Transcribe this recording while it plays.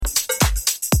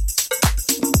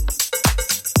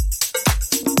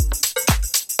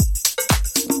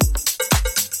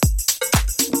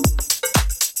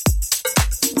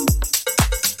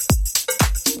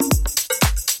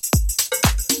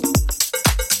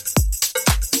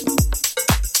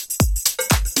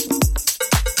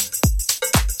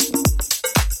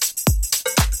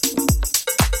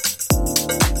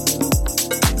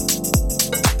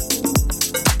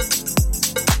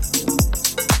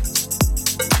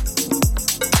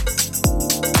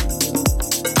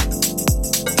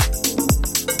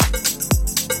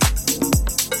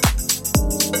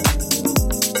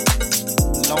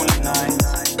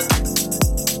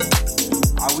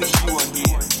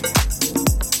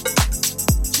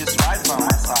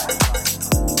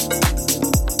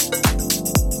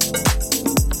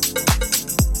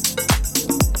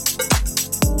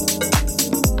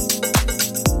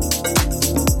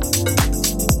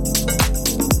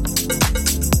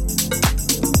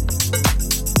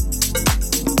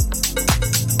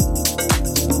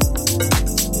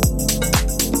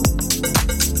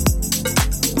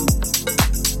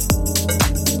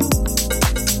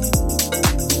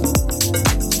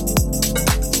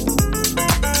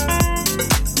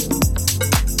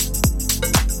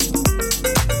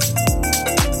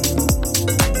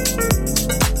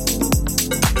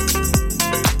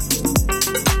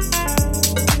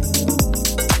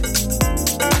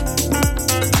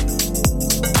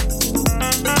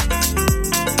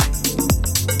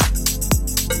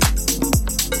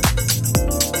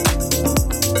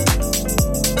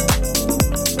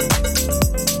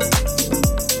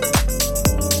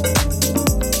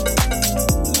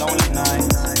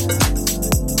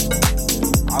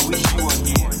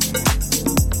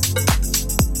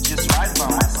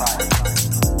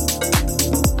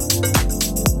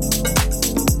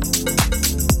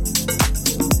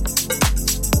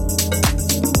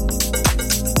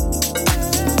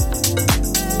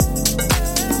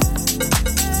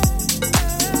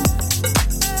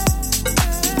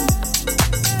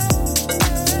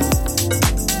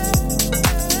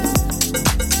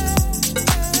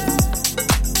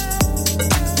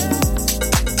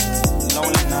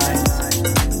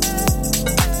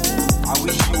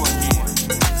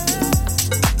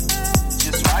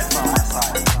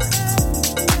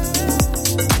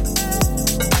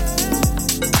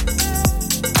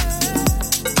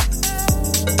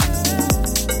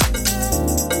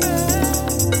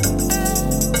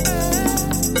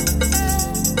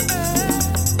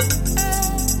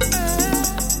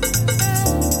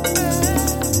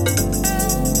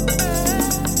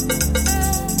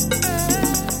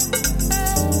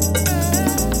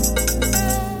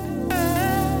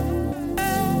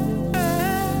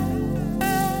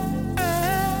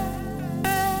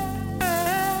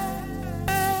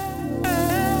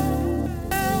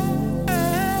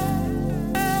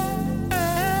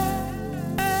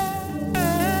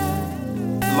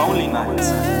lonely nights.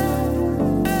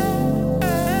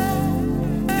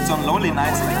 It's on lonely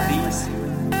nights like these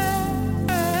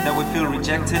that we feel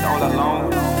rejected, all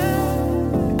alone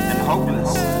and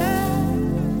hopeless.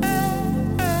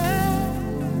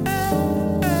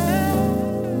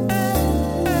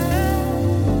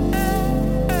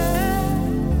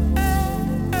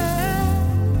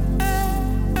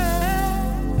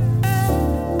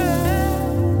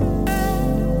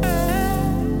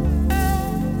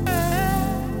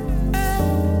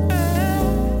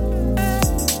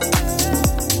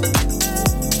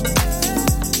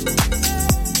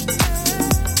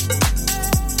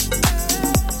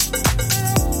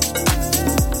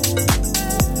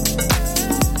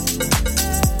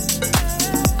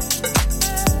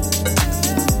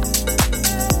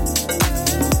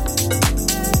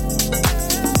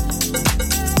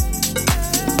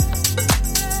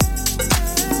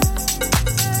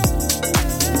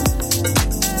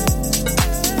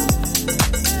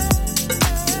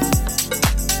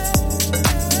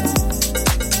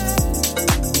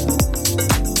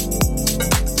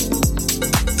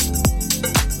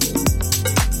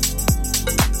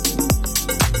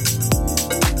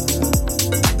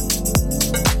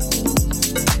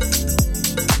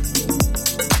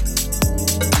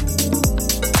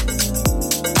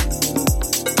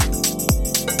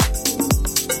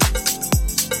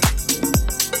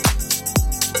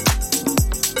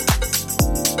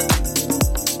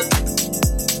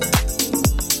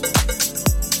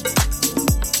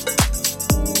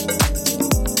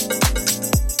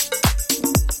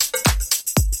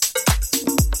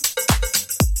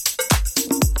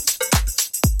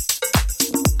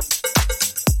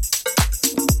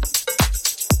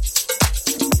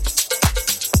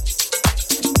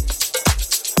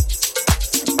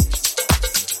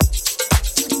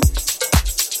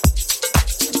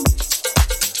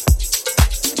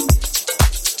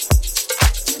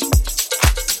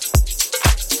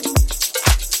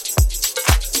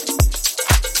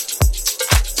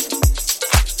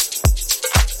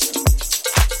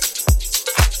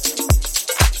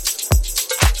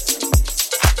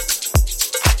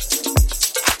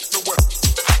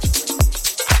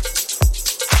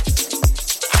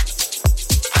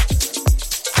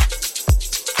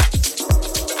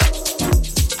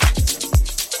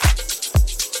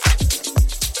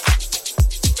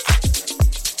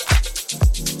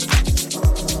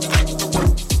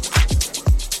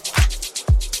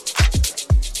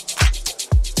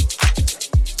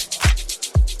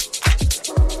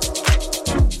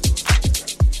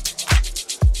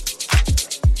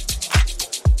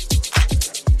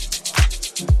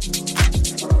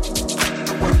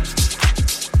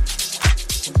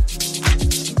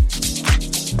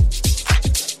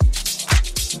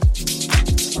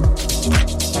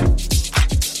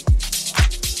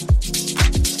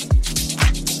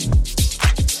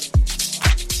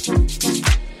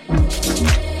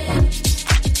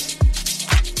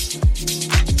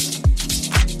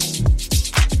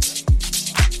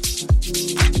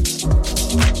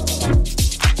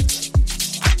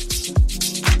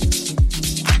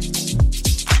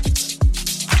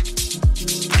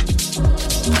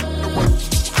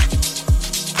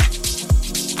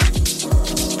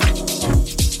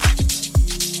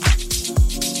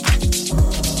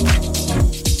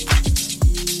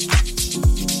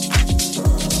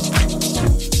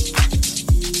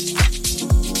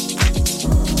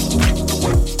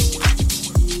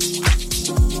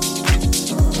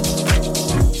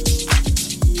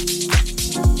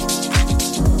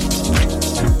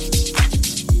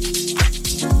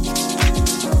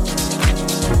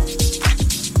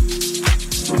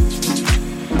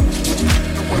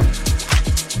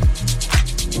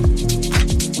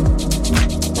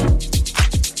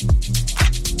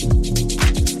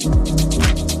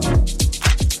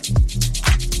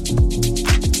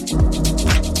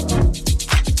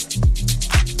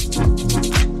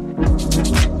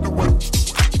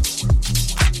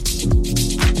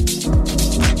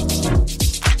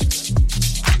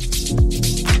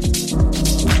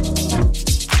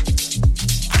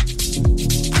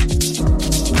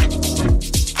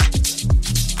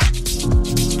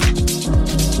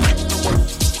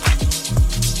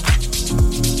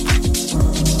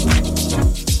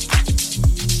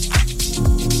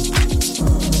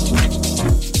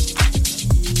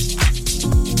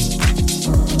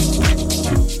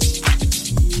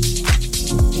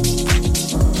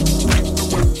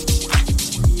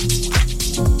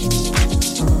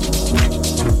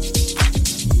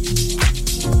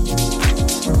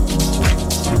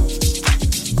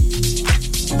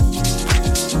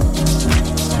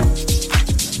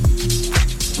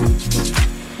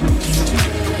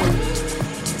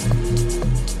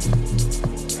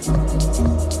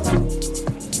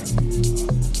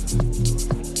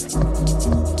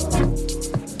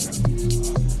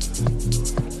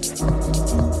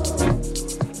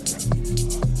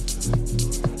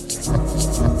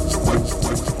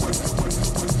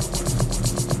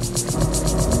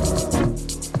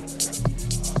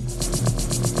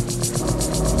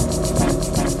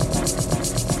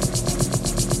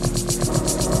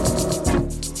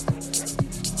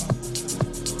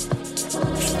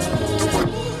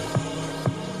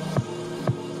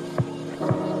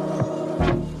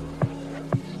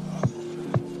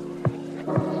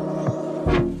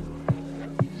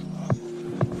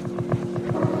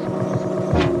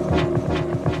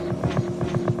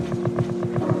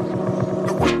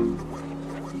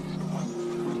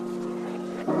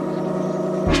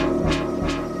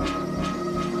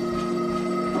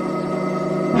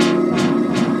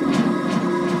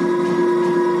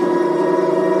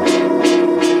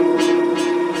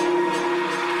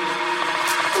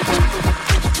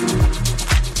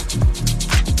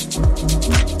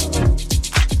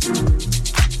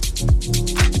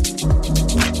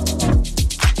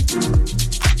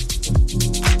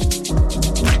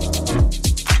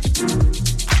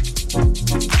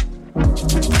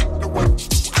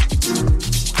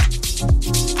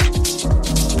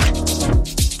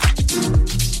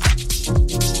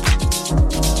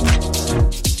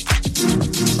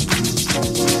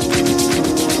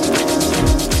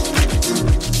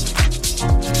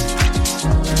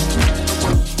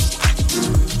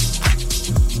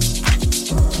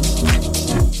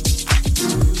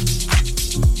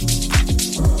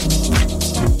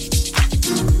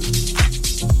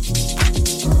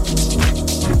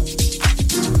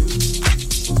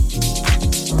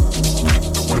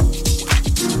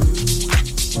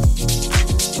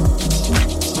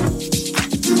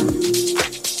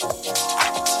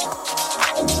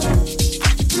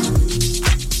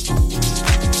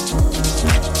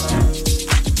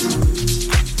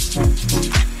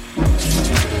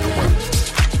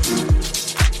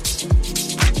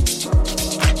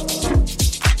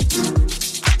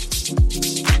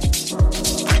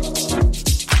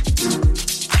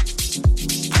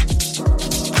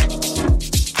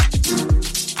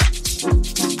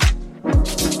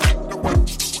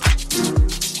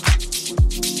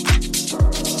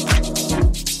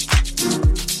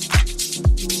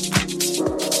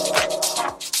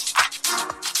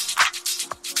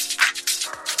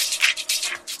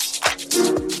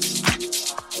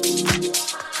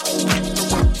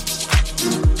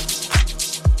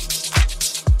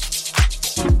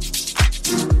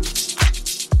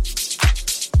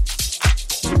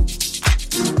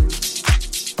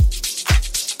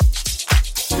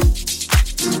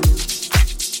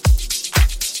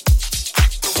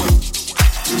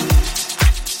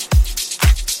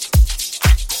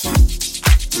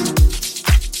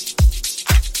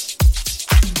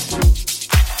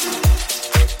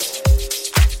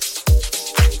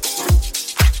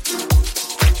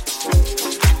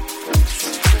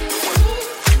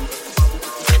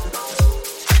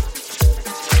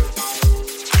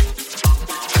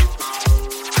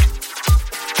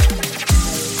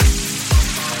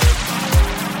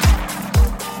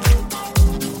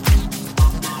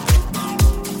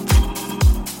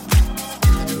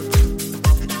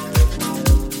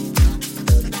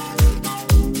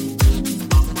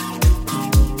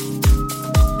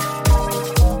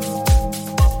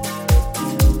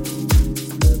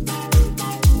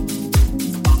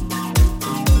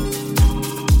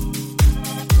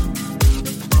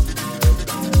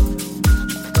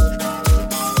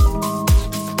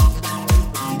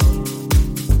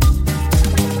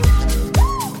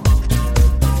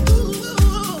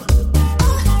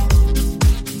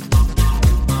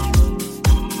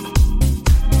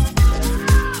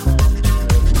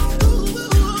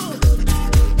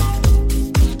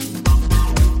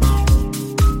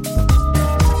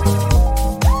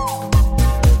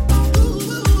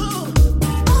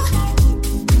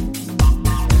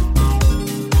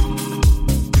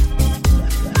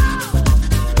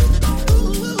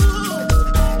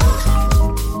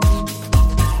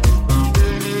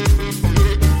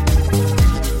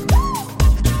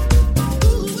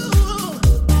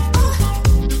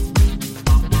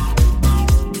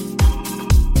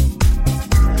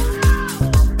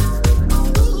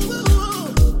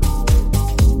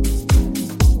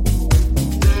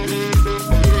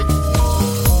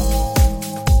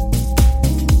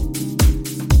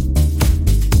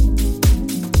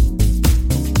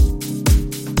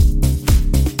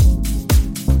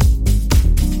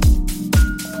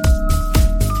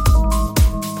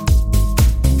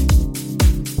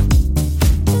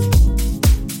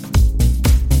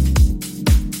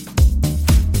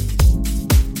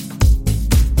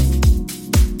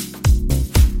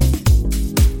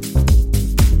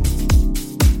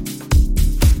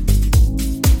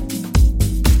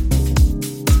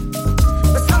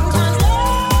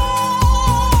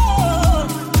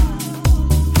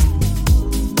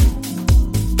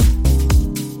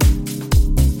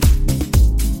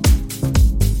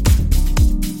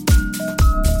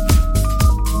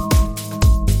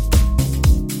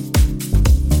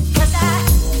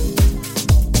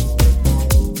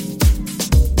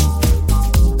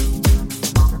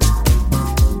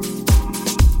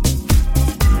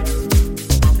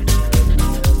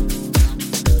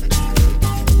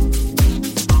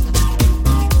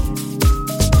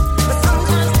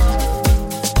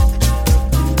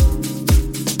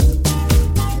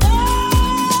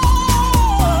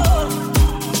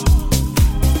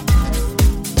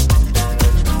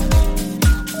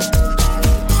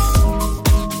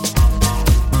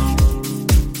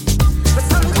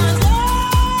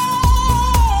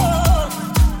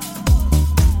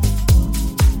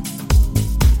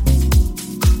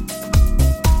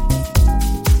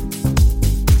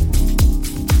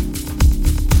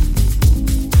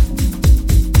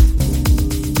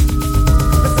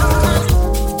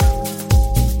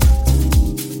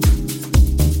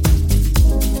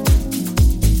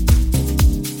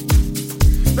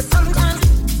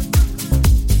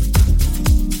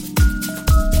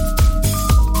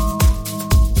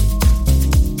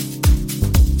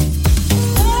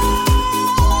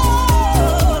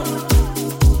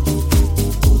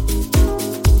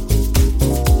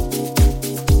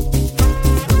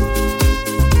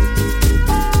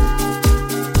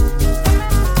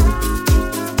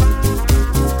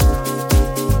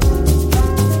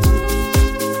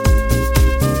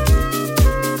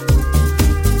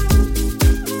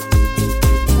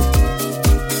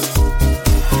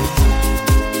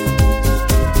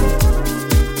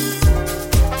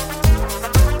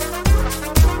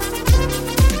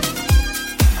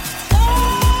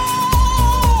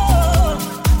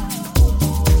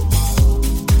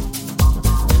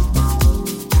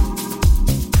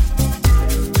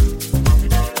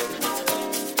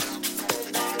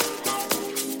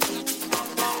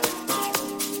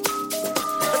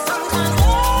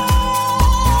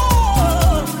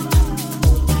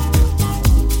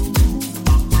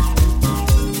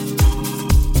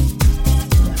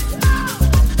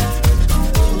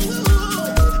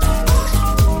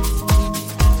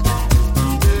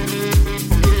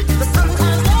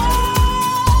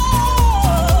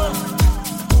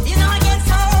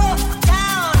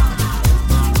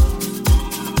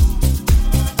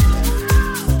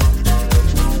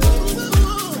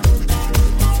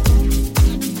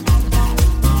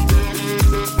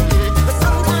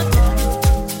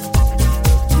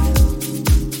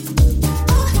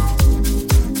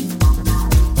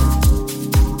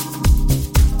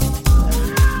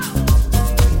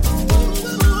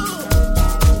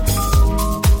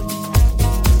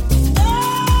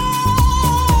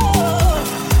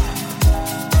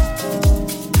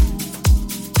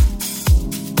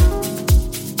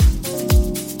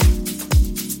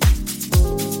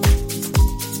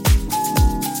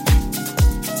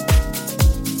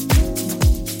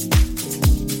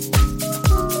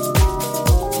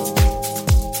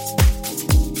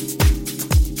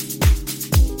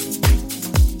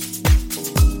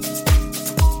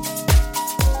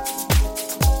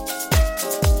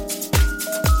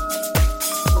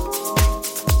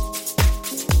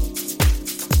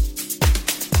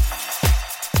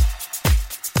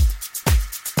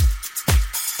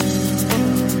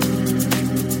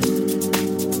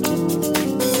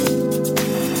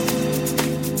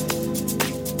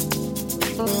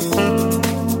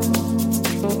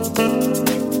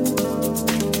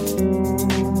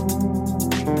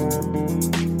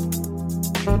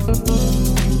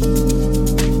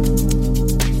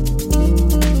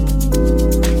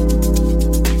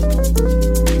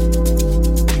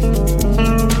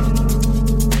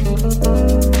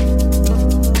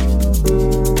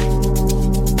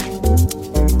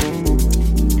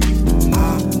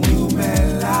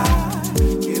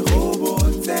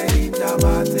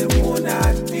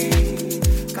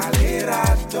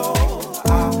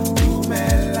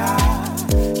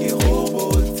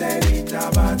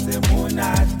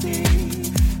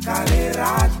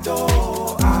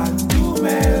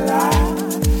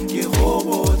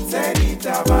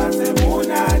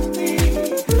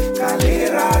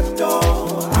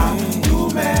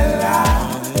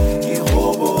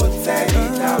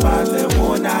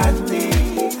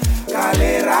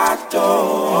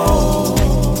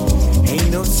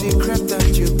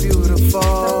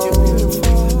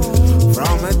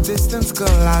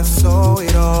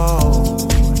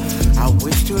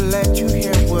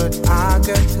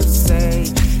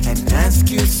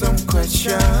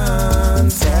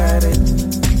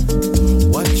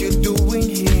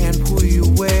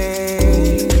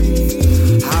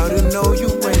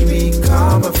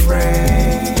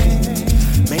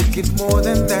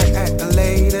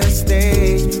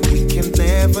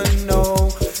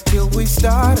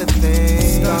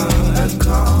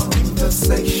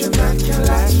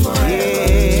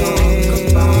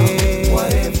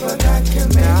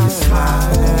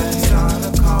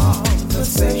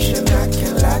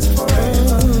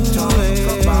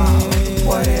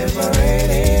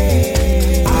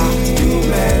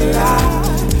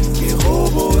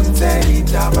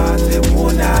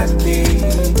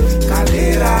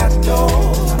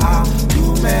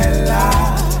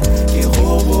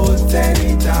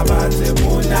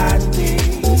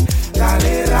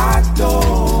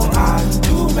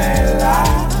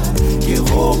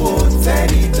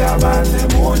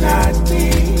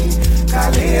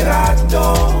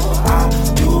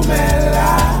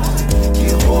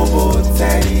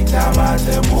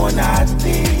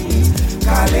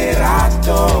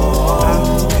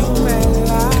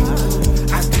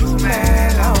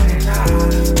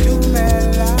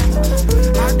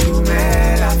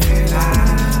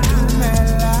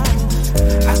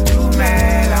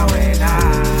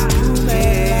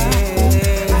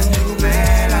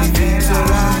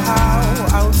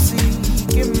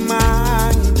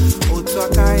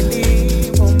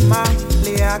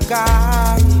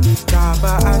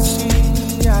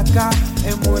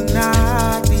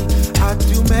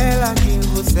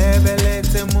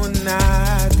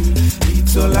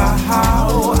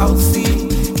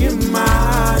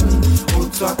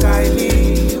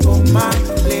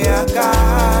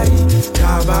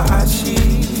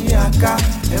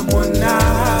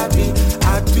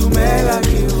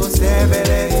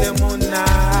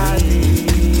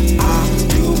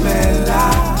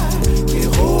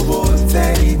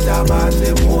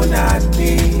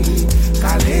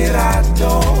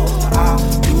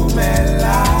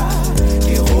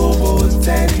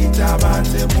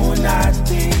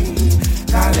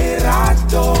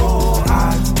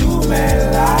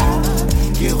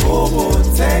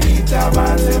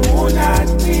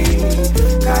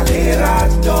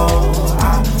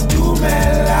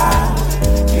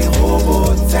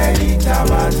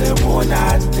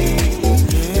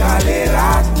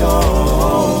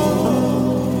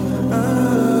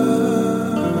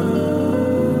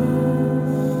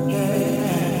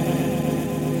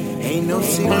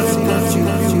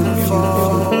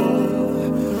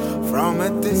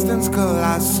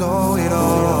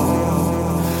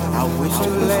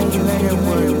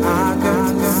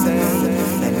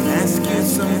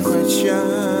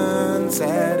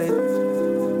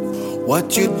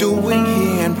 What you doing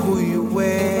here and who you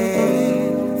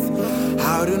with?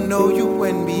 How to know you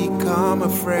and become a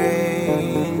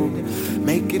friend.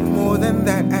 Make it more than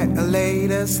that at a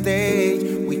later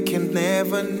stage. We can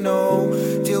never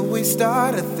know till we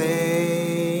start a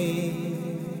thing.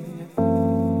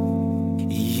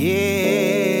 Yeah,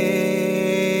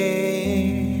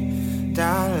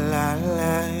 da la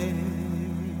la.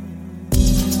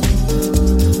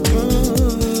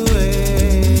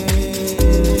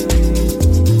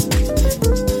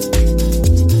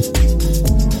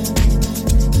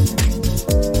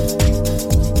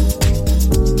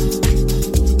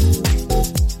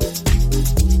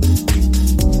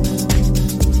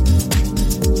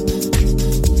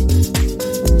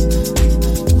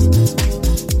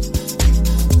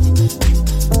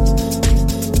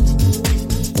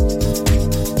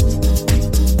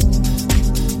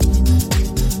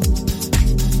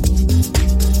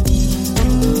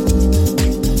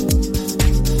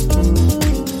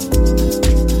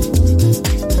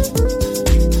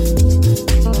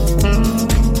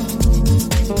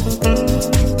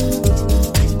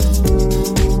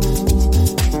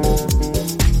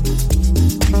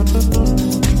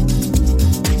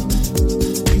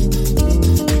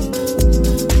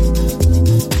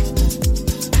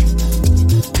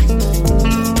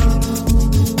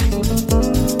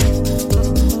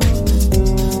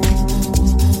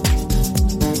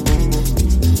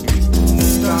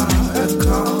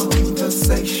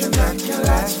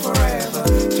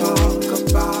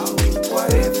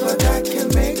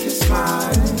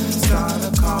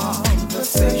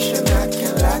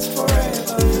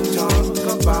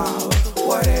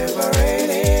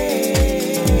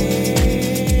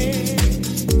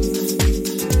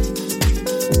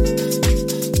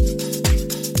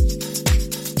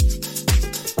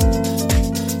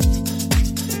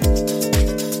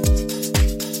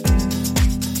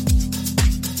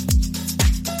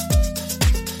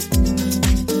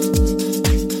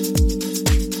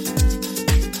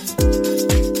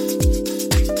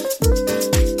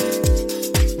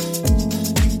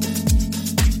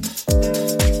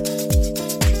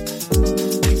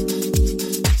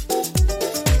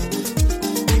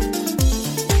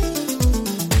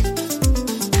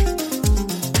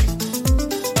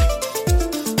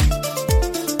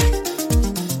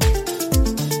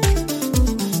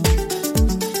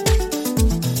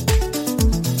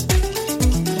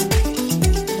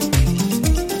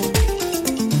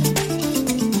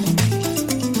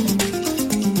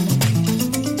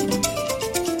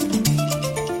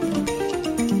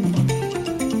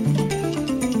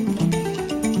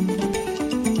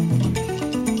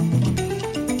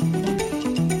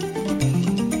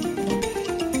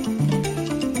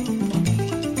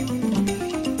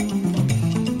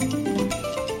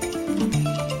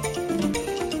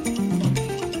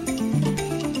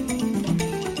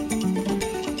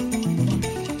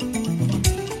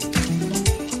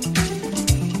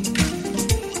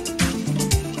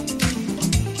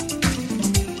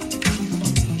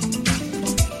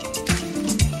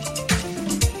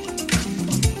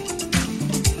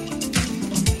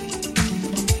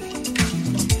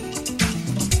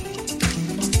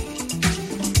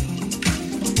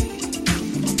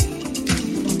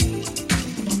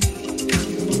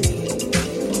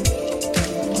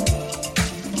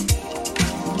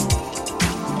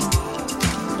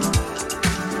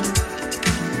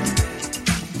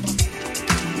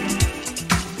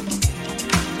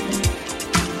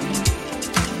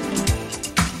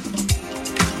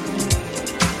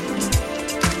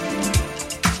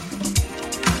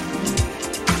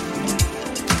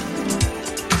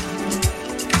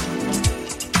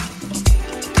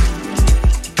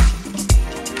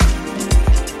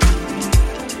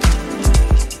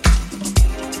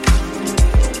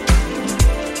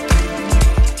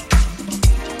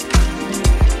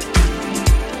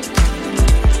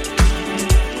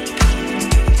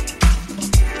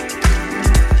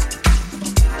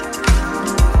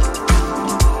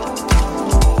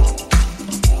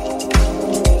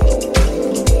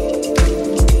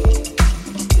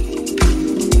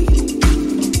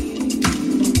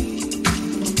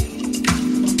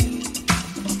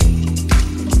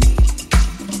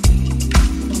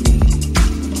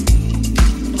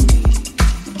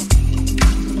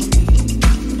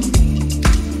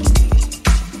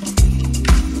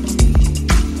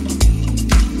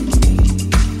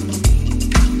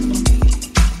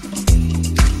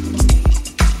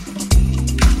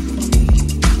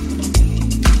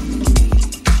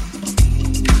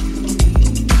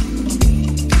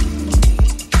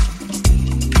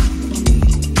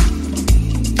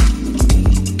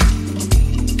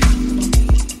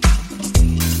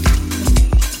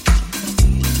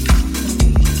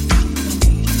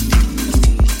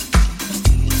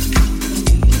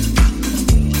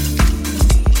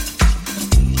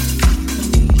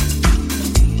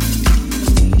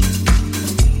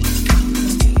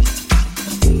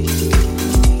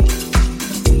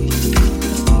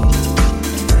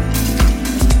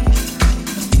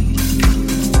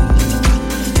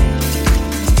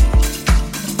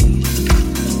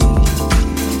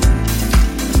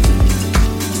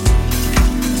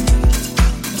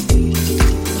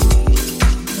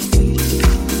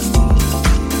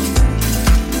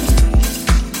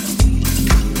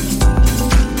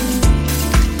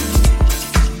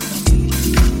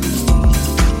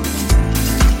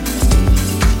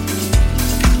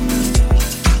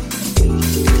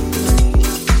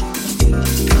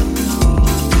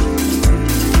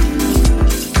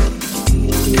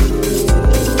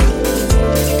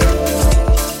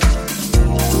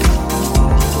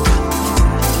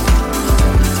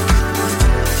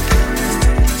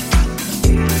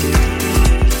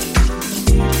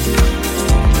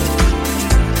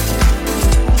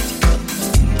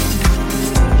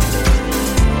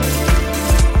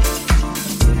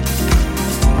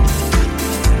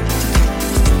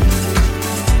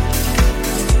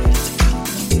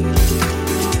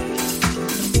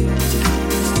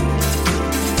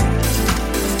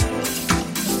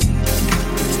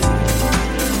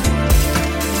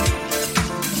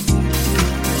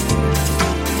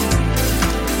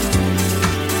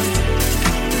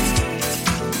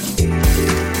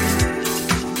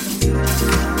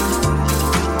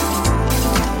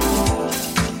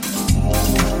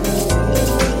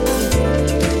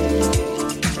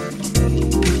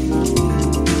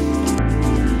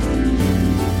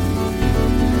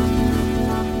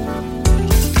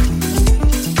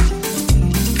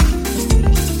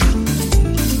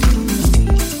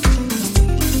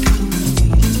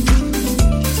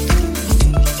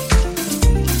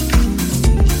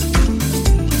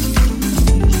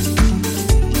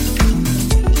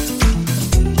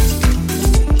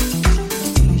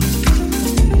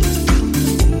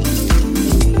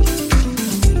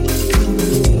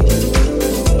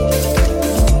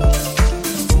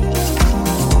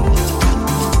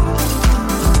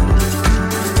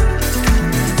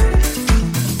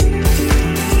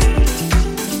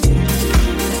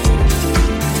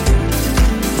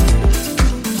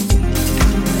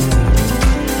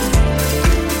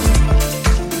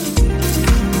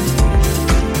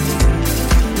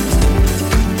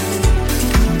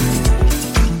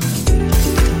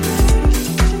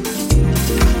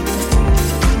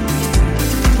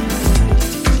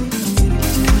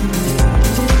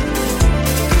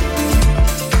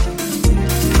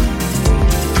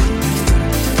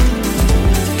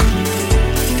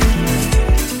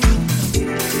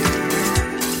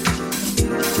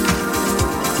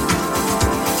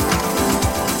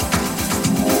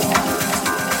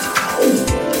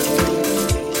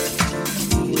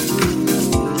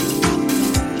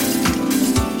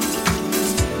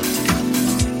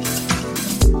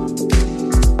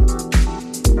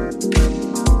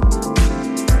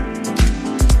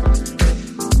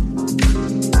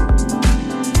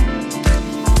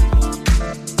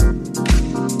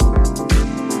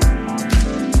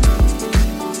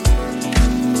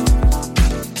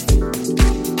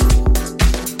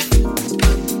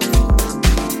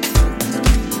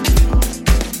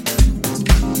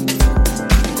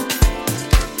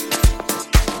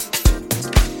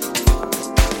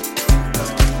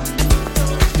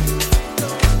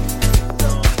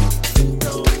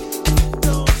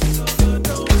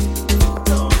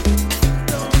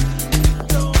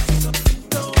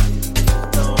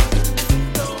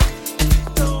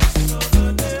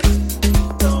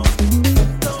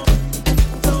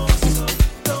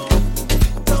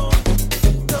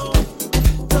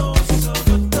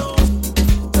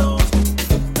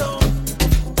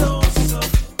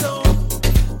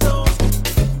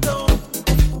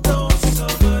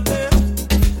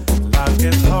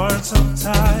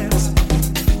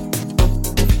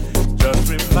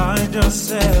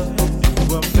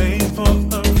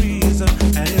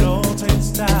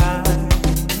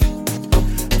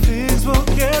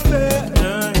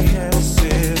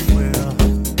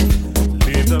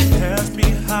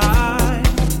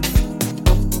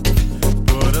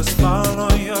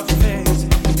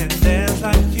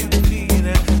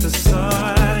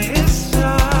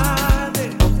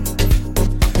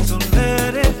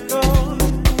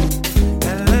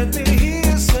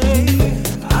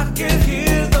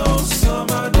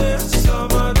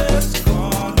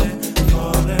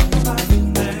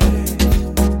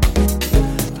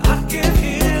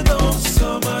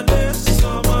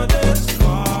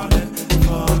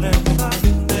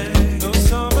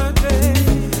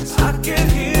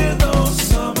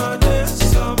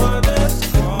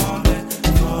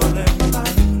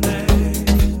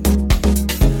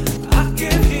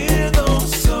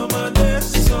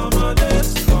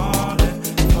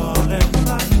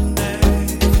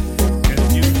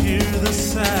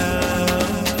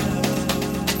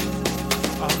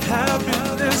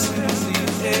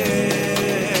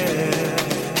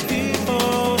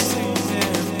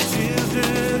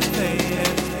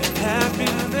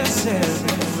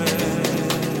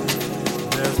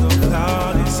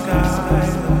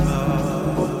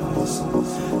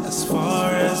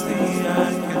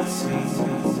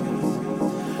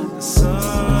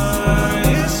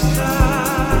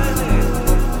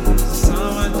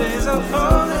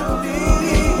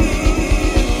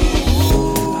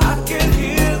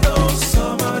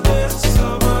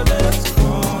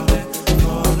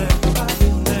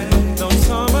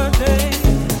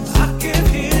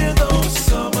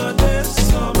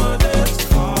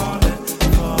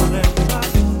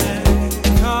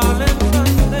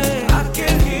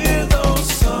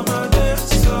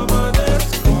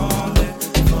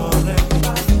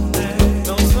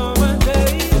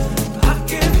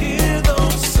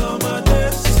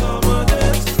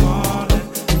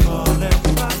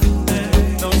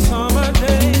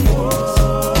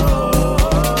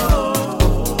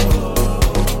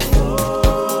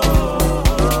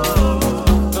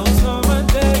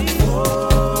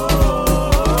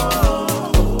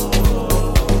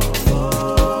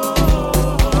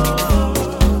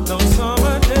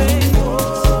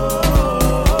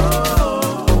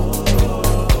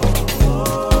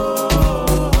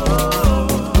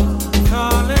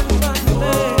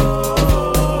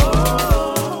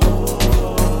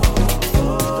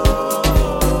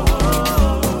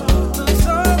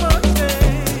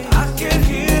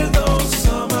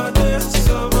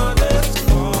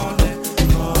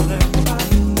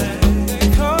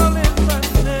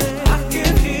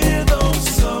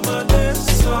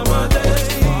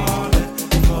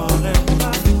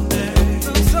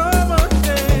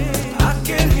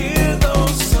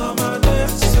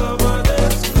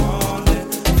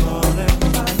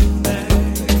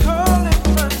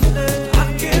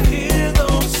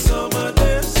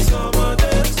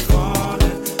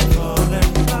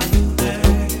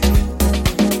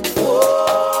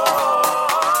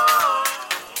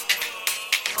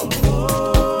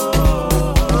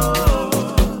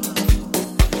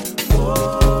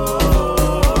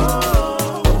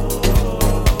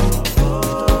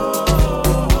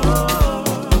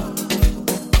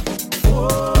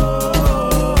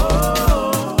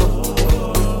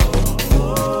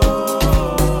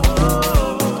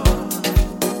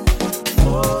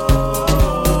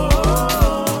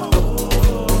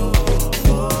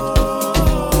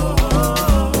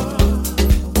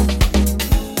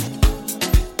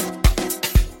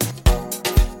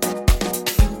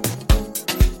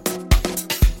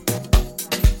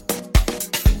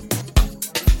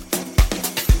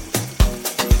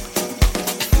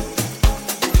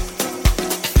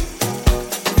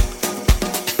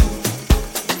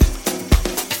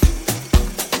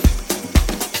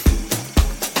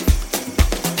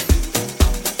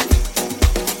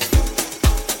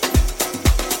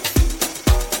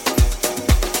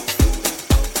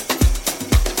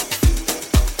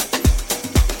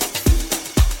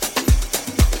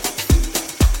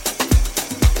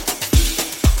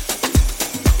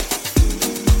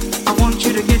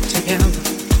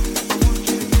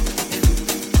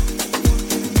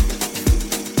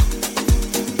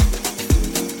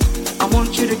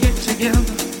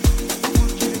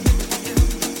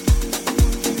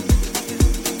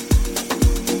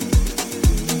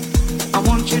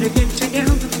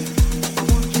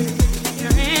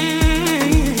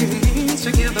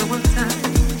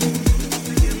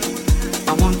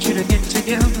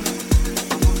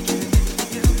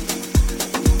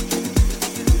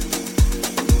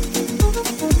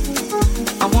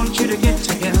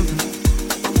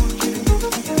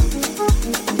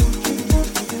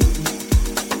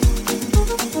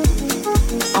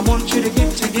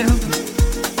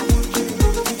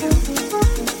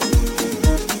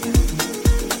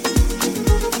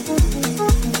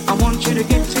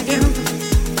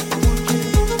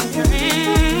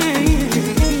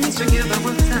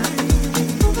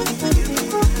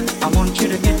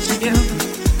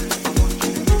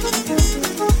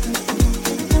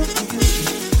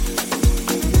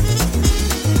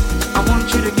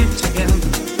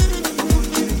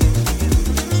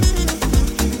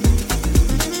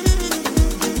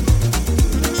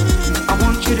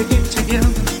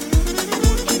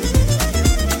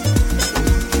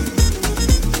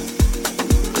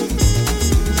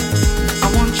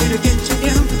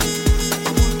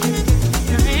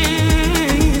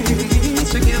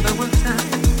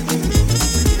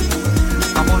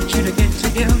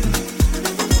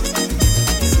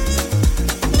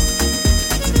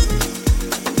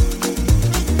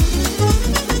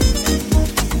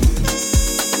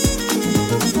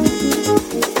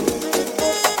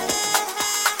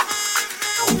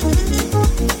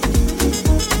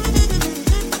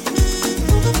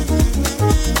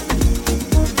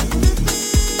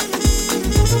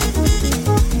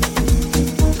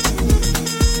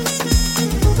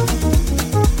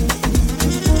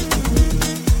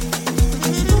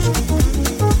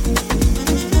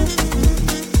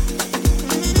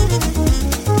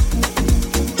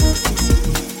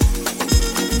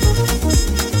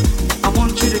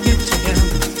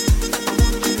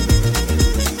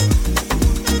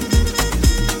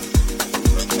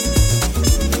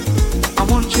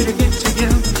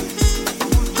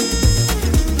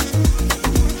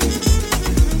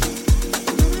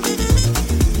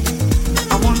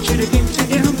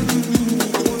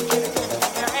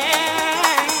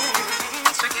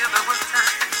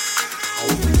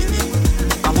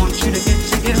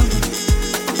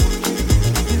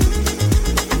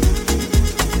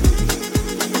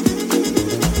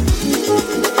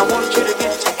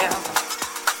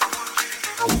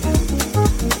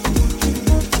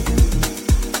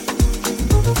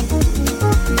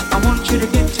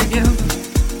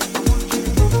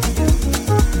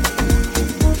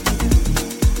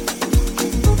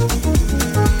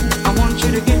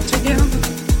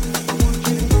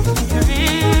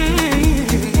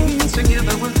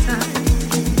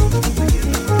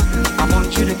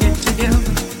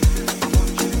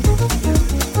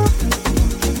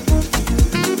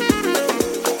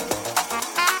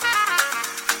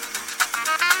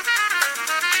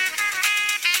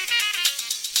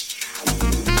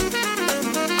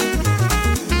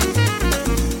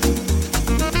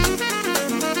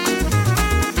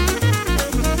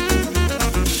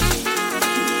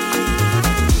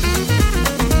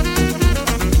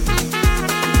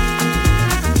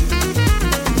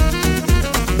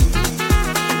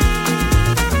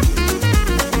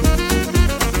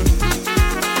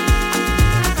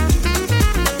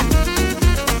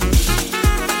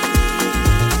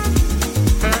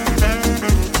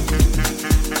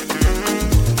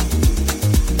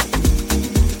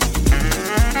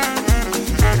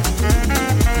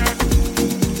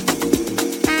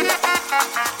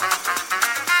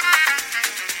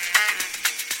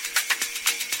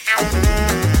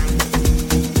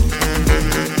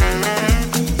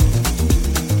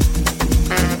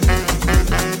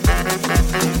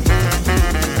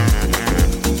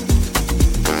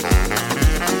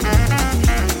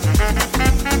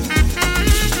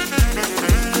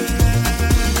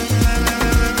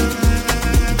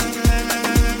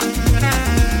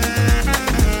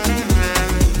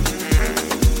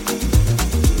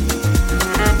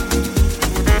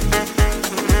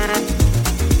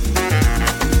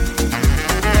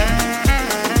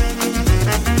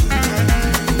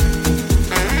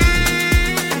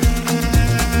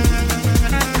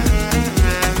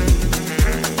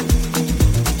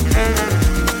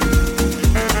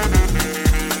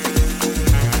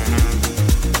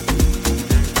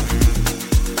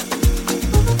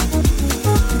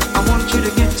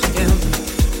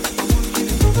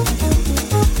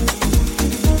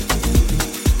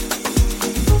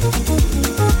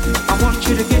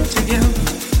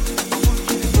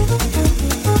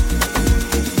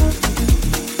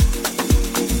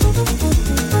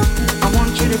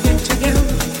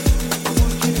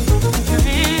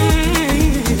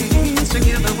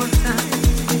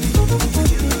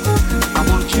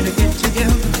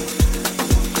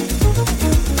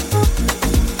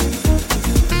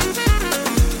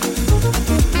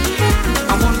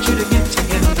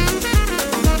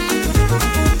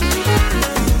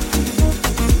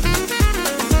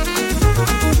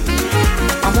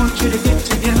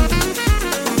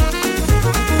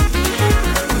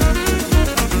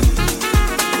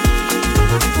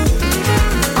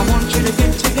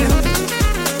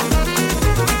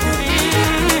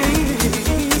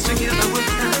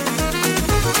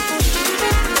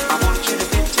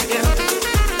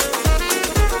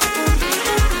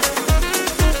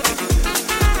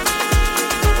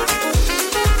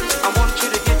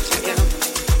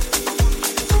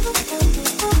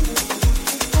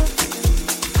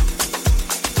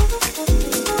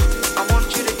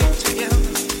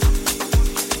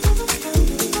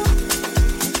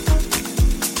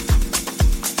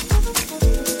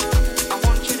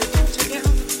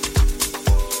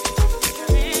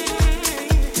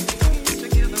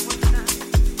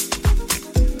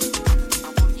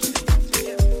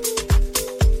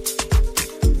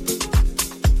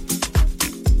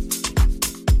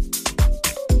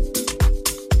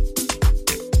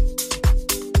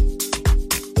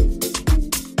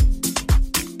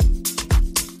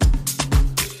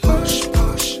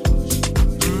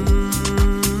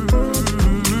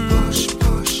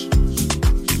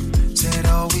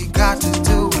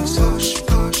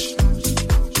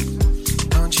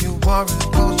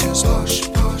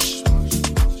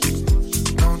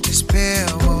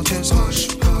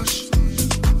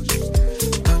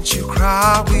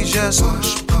 cry, we just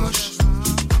push, push.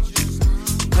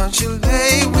 Don't you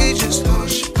lay, we just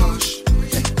push, push.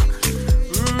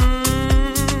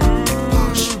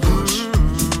 Push, push.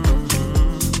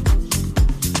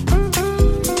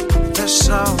 The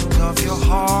sound of your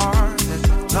heart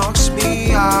that knocks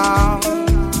me out.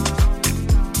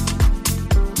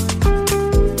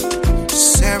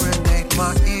 Serenade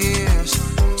my ears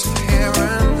to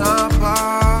hearing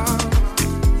about.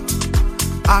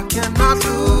 I cannot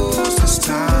lose this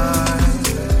time.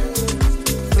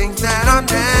 Think that I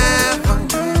never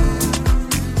knew.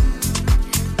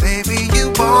 Baby, you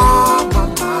on my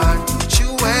mind. Did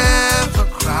you ever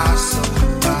cry so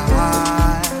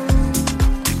bad?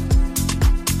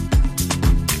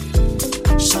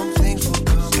 Some things will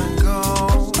come and go,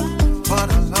 but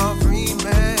our love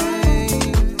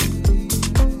remains.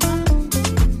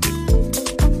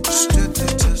 Stood the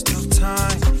test of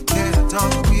time. Yeah,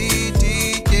 don't we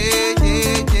did, yeah,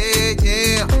 yeah, yeah,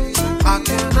 yeah. So I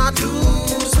cannot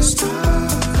lose this time.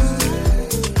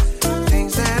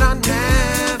 Things that I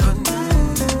never knew.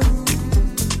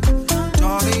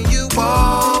 Darling, you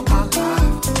all my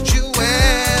life. Don't you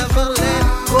ever let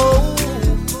go.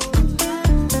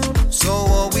 So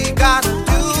all we gotta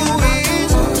do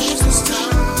is push this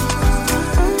time.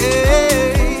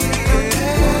 Yeah,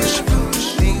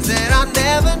 things that I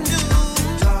never knew.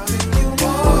 Darling, you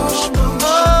push, push.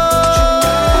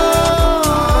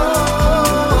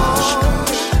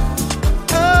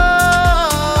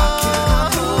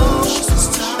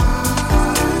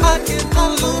 I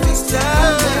cannot lose this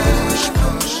time.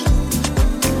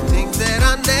 Things that I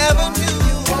never knew.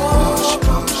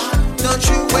 Don't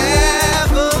you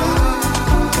ever.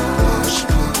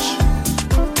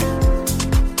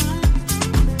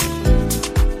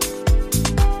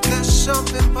 There's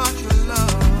something about your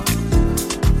love.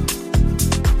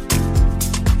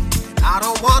 I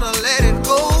don't wanna let it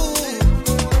go.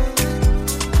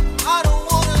 I don't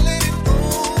wanna let it go.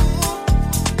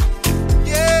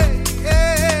 Yeah,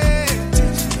 yeah.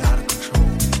 Takes me out of control.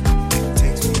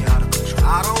 Takes me out of control.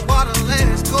 I don't wanna let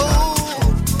it go.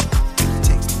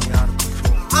 Takes me out of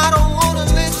control. I don't wanna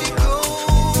let you go,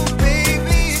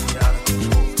 baby. Takes me out of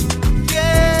control.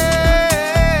 Yeah.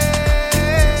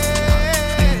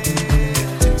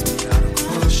 Takes me out of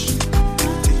push.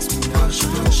 Takes me out of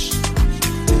push.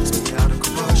 Takes me out of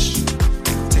push.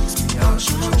 Takes me out of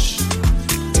push.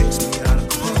 Takes me out of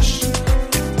push.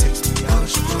 Takes me out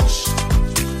of push.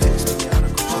 Takes me out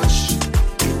of push.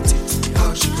 Takes me out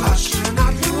of push. I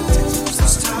cannot lose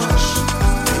this time.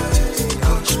 Takes me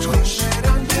out of push. That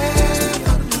I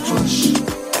never push.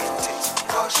 Takes me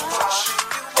out of push.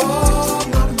 Oh,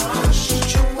 my push.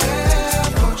 You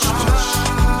ever push.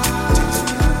 Takes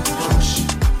me out of push.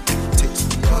 Takes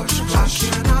me out of push. I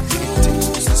cannot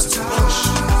lose this time.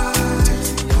 Takes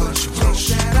me out of push.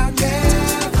 That I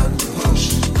never push.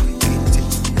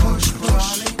 Takes me out of push.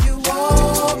 You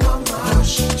all my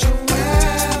push. You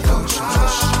ever push.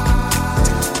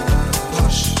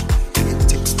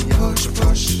 Takes me out of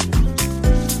push.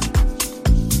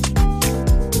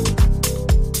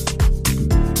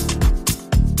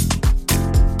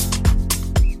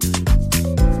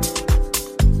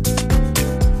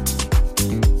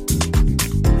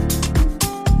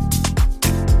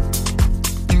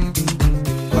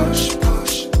 Push,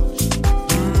 push.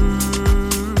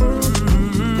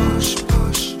 Push,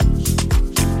 push.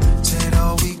 Said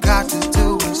all we got to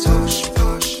do is push,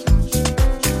 push.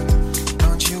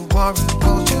 Don't you worry,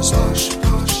 we'll just push,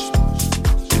 push.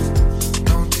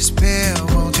 Don't despair,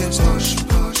 we'll just push,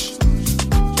 push.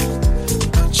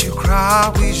 Don't you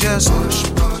cry, we just push,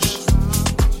 push.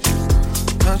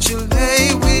 Don't you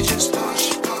lay, we just push,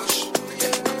 push.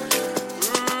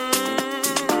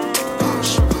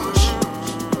 Push, push.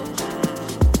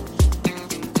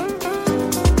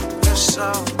 The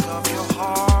sound of your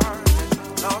heart that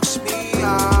knocks me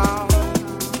out.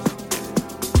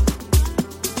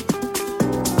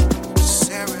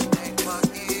 Serenade my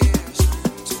ears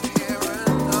to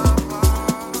hearing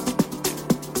about.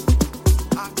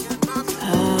 I cannot.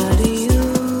 How do you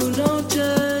know just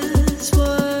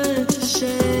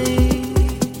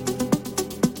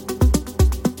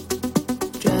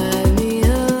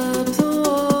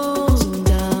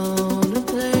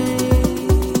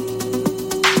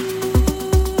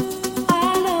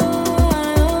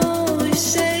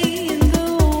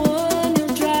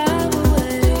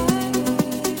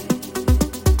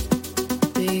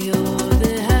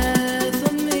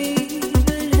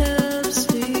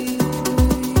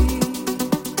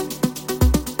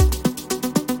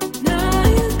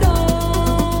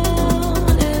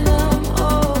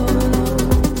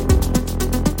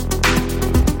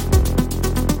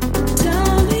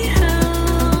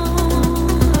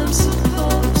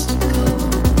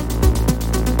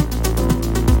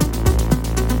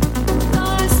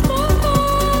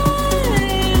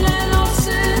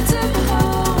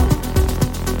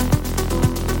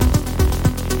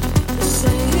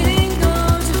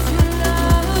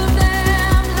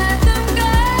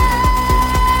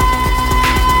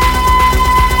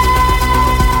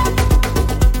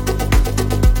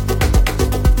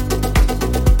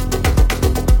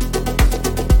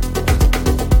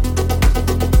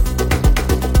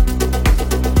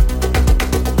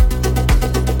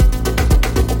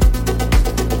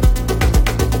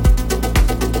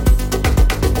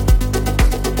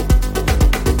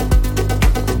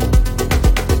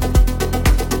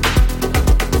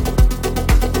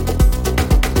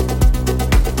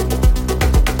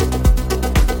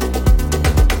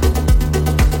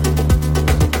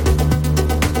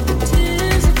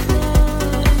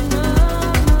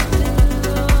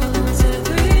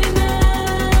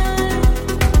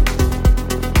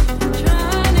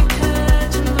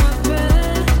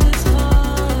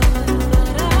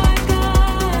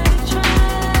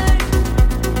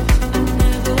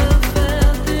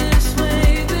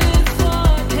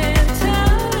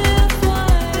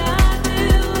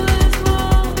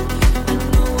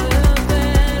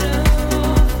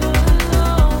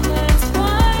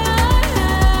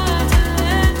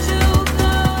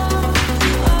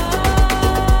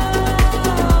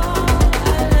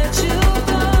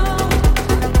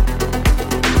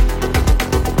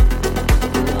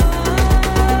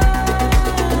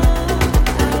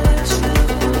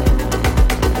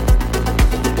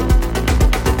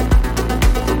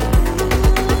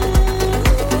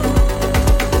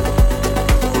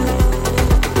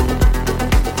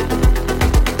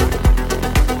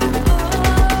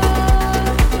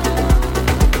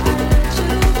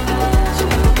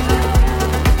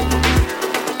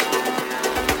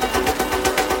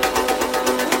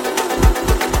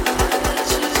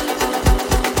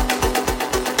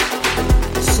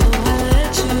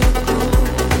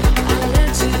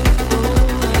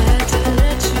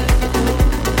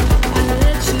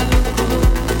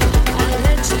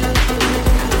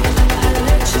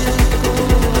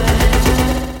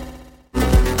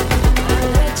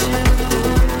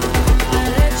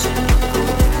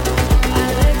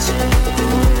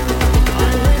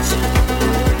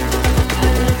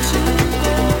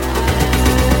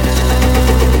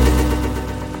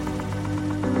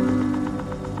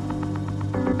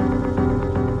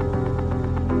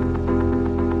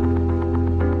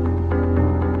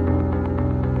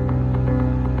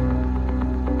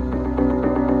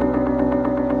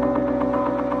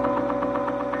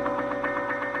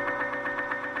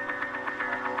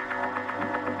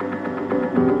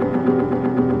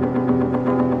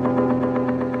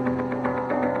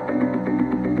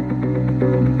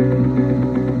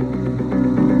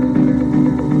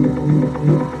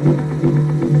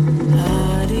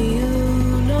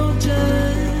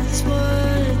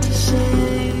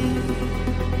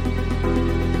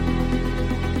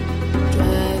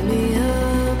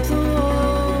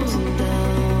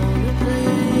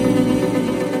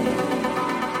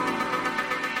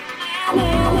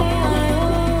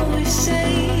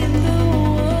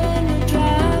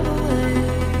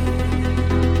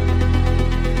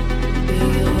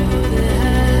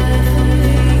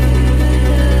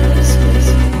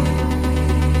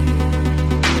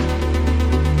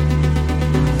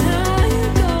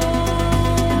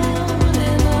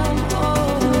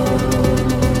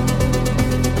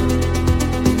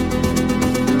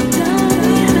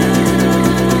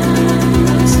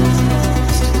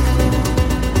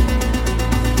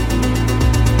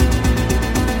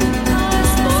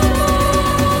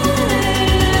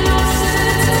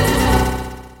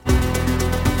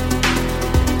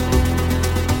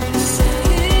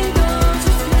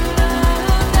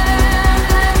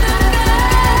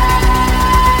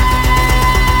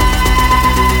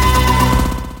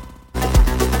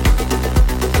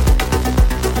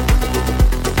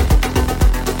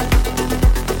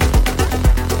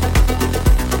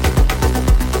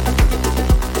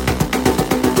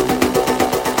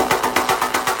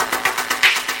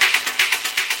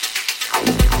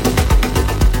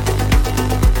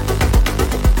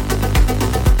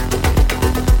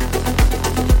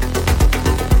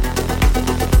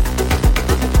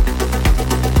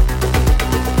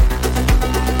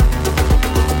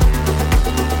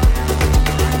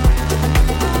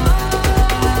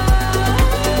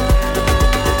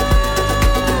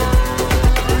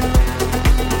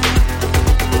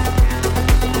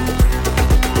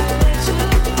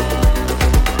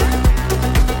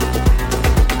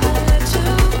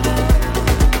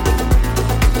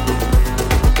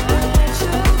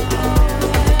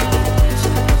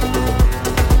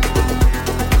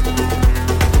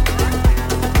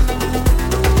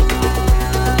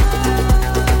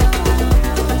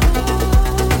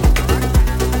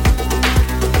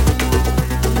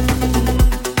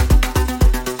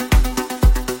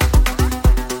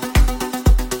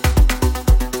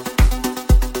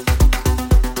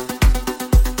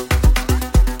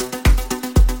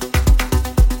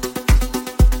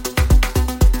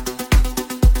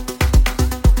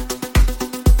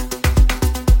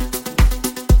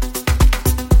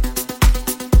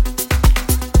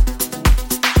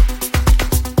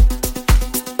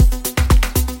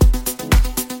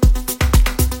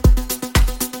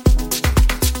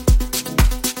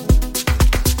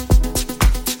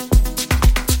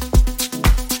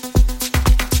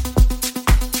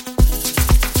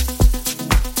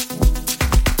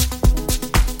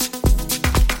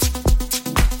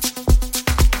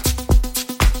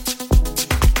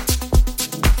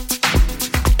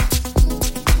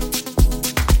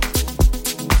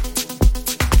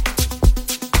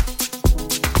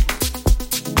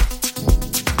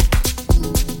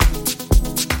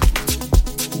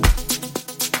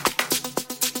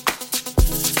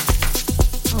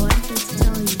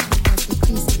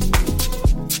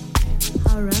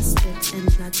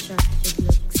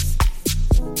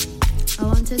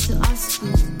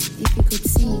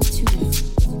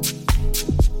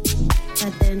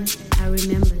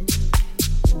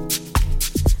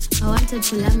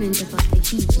To lament about the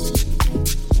heat,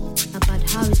 about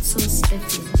how it's so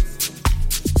stifling.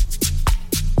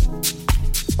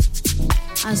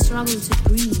 I struggle to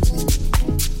breathe.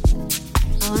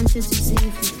 I wanted to see if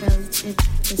you felt it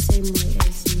the same way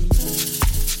as me.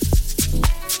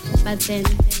 But then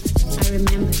I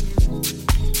remembered.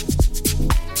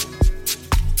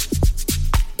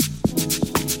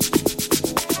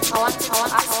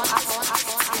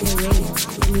 The rain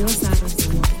from your side of the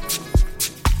world.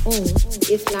 Or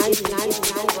if life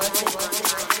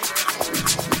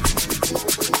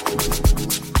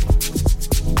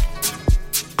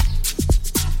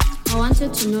I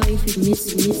wanted to know if you'd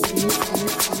miss if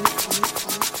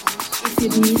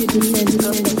you'd needed the sense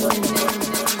of the world.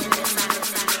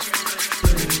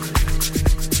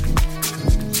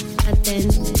 But then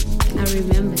I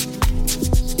remembered.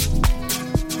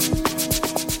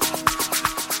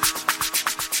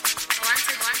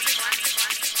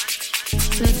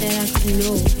 So that I could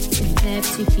know if perhaps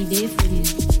you'd be there for me.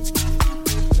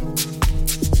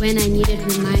 When I needed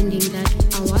reminding that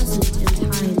I wasn't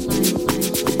entirely fine.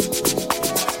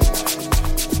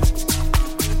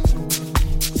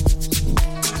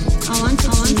 I wanted to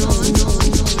know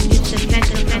if the fact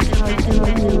that I didn't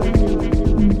know.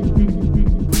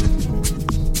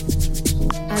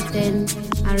 But then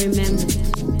I remembered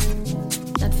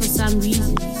that for some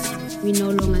reasons, we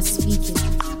no longer speaking.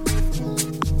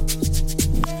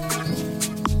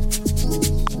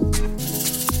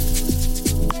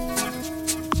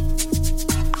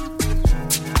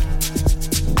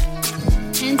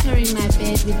 Entering my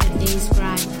bed with the day's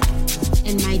grind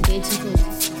and my dirty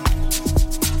clothes.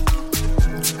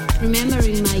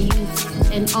 Remembering my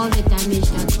youth and all the damage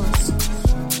that caused.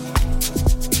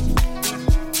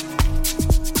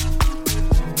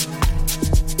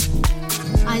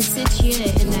 I sit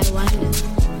here and I wonder,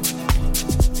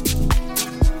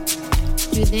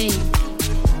 do they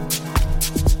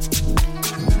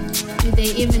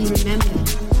even remember?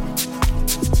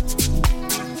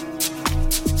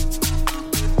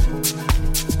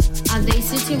 Are they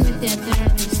sitting with their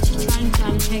therapist trying to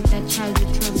unpack that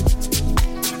childhood trauma?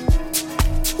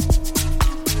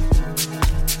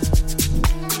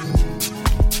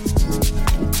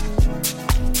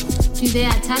 Do they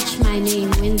attach my name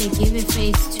when they give a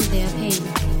face to their pain?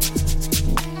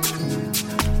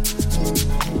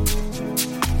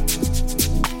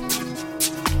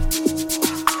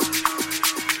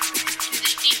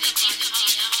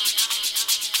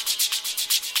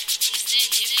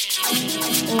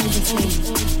 All the same.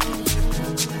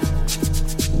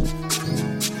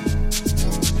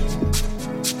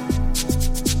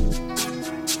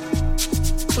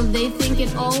 Will they think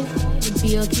it all would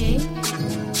be okay?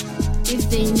 If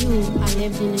they knew I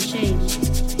lived in Unchained.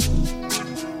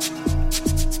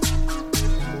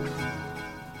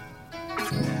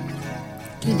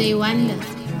 Do they wonder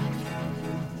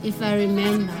if I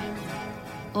remember,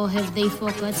 or have they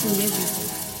forgotten everything?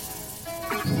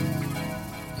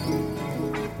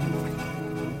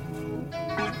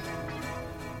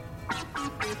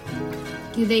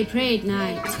 Do they pray at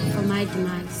night for my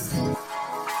demise?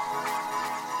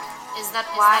 Is that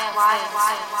why?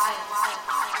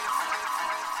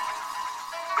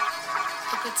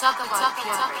 We could talk about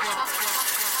pure.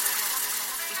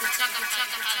 We could talk about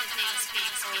things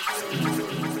being so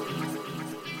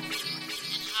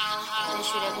and how they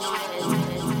should have known it.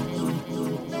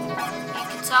 We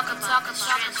could talk about the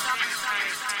strength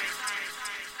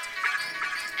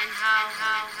and how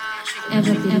I should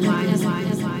ever be wise.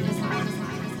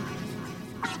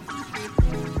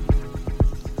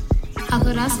 I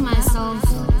could ask myself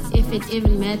if it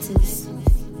even matters.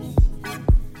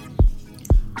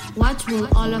 What will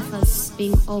all of us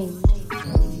being old?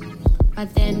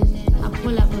 But then I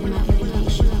pull up on my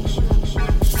education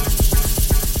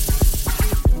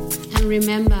and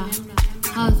remember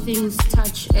how things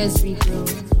touch as we grow.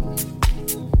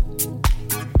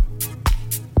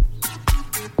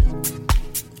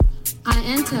 I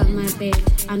enter my bed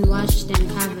unwashed and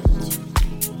covered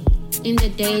in the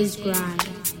day's grind,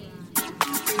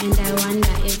 and I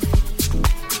wonder if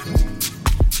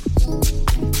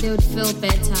they would feel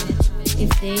better if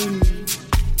they knew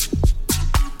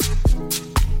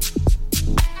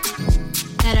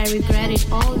that I regret it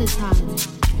all the time.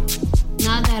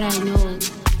 Now that I know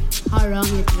how wrong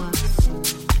it was,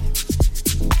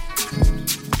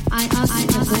 I asked the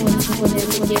God for their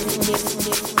forgiveness,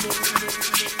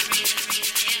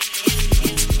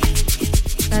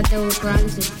 that they will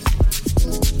grant it.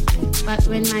 But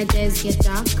when my days get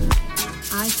dark,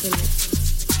 I feel it.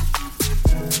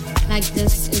 Like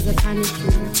this is a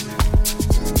punishment.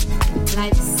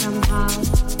 Like somehow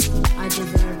I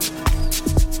deserve it.